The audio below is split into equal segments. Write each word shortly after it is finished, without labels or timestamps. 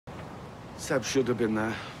Seb should have been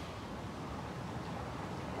there.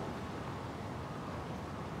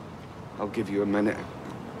 I'll give you a minute.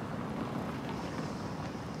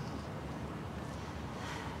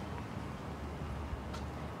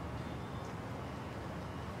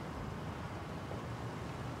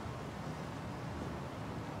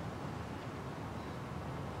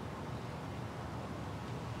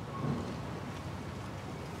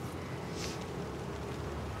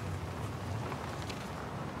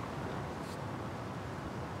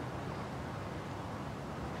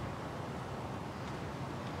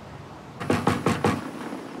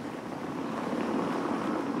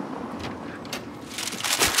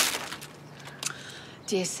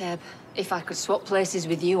 Dear Seb, if I could swap places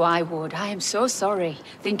with you, I would. I am so sorry.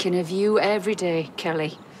 Thinking of you every day,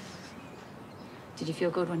 Kelly. Did you feel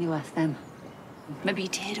good when you left them? Maybe you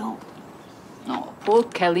teared up. Oh, poor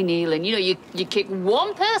Kelly Nealon. You know, you kicked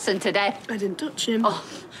one person to death. I didn't touch him. Oh,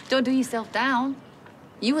 don't do yourself down.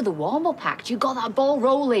 You were the warm-up act. You got that ball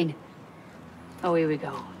rolling. Oh, here we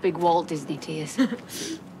go. Big Walt Disney tears.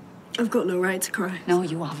 I've got no right to cry. No,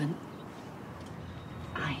 you haven't.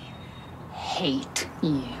 I hate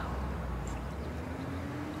you.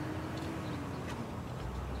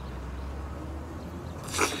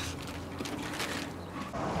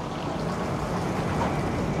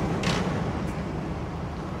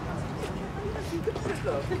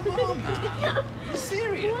 Come on, man. You're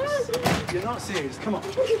serious? You're not serious. Come on.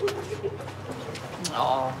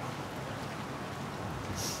 Oh.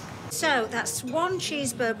 So that's 1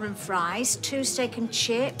 cheeseburger and fries, 2 steak and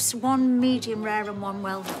chips, 1 medium rare and 1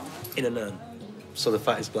 well done. In an urn, so the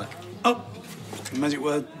fat is black. Oh, magic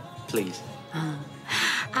word. Please.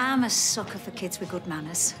 I'm a sucker for kids with good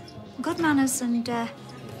manners. Good manners and a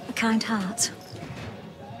kind heart.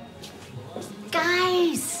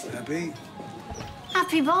 Guys! Abby.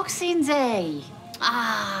 Happy Boxing Day!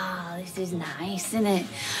 Ah, this is nice, isn't it?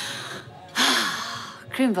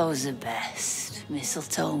 Crimbo's the best.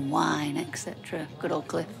 Mistletoe, wine, etc. Good old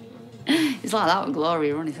Cliff. It's like that with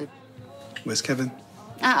Gloria, only for... Where's Kevin?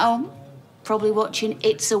 At home. Probably watching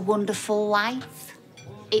It's a Wonderful Life.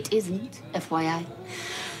 It isn't, FYI.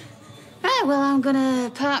 Right, well, I'm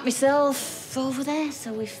gonna park myself over there,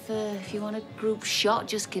 so if you want a group shot,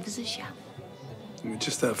 just give us a shout. We're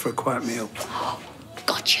just out for a quiet meal.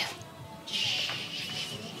 Gotcha.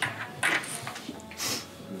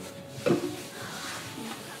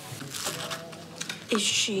 Is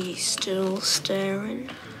she still staring?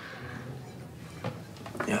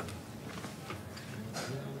 Yep.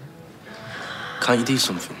 Can't you do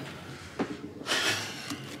something?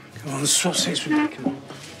 Come on, swap seats with me. Come on.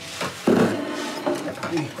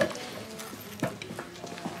 Hey.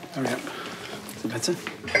 Hurry up. Is it better?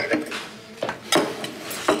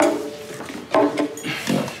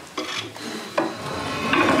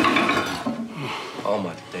 Oh,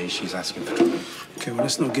 my days, she's asking for it. Okay, well,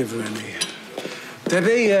 let's not give her any.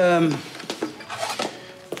 Debbie, can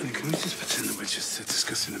we just pretend that we're just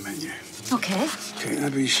discussing the menu? Okay. Okay,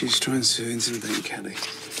 Abby, she's trying to intimidate Kelly.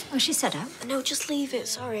 Oh, she said out. No, just leave it.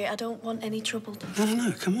 Sorry, I don't want any trouble.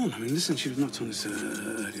 No, come on. I mean, listen, she was knocked on this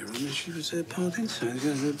earlier on, and she was parked inside.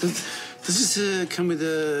 Does this come with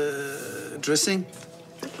dressing?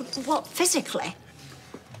 What, physically?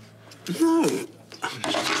 No.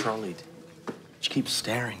 She's trolleyed. She keeps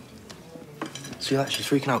staring. See that? She's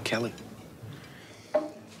freaking out Kelly.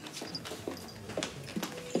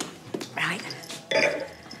 Right.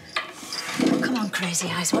 Come on, crazy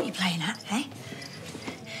eyes, what are you playing at, eh?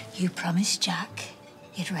 You promised Jack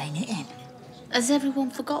you'd rein it in. Has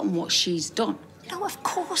everyone forgotten what she's done? No, of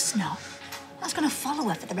course not. I was going to follow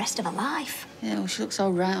her for the rest of her life. Yeah, well, she looks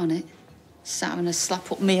all right on it. Sat having a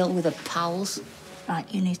slap-up meal with her pals. Right,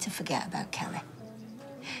 you need to forget about Kelly.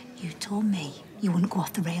 You told me you wouldn't go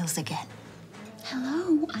off the rails again.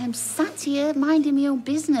 Hello, I'm sat here minding my own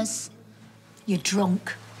business. You're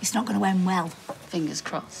drunk. It's not going to end well. Fingers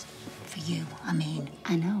crossed. For you, I mean.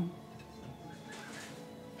 I know.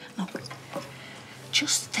 Look,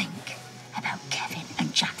 just think about Kevin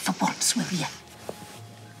and Jack for once, will you?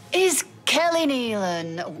 Is Kelly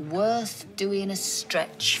Nealon worth doing a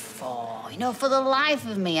stretch for? You know, for the life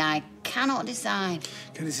of me, I cannot decide.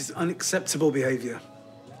 Okay, this is unacceptable behaviour.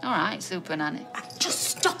 All right, Super Nanny. Just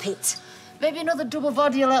stop it. Maybe another double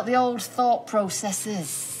body will help the old thought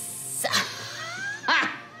processes.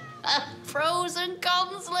 Pros and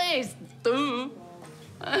cons list.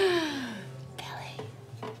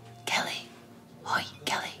 Kelly. Oi,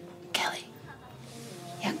 Kelly.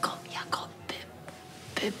 You ain't got a bit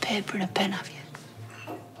of paper and a pen, have you?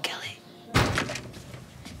 Kelly.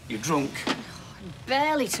 You're drunk.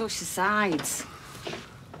 Barely touch the sides.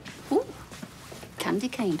 Ooh, can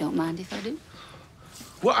candy cane, don't mind if I do.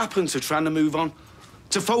 What happened to trying to move on?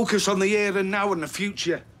 To focus on the here and now and the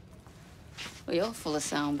future? Well, you're full of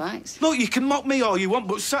sound bites. Look, you can mock me all you want,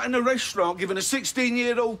 but sat in a restaurant giving a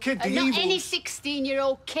 16-year-old kid the Not evil... any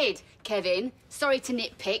 16-year-old kid, Kevin. Sorry to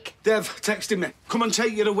nitpick. Dev, texting me. Come and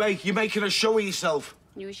take it away. You're making a show of yourself.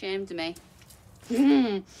 You ashamed of me?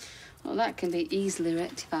 Well, that can be easily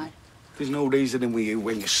rectified. There's no reasoning with you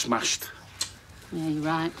when you're smashed. Yeah, you're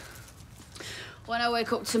right. When I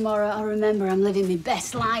wake up tomorrow, I'll remember I'm living my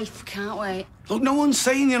best life. Can't wait. Look, no one's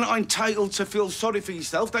saying you're not entitled to feel sorry for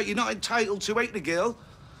yourself, that you're not entitled to hate the girl.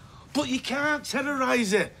 But you can't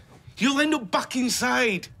terrorise her. You'll end up back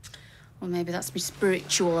inside. Well, maybe that's my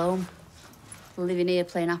spiritual home. Living here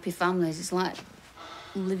playing happy families, it's like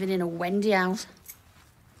living in a Wendy house.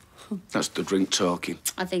 That's the drink talking.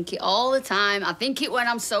 I think it all the time. I think it when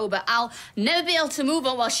I'm sober. I'll never be able to move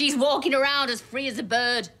on while she's walking around as free as a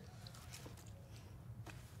bird.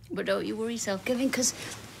 But don't you worry yourself, Kevin, because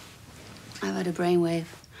I've had a brainwave.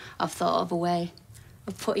 I've thought of a way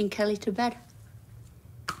of putting Kelly to bed.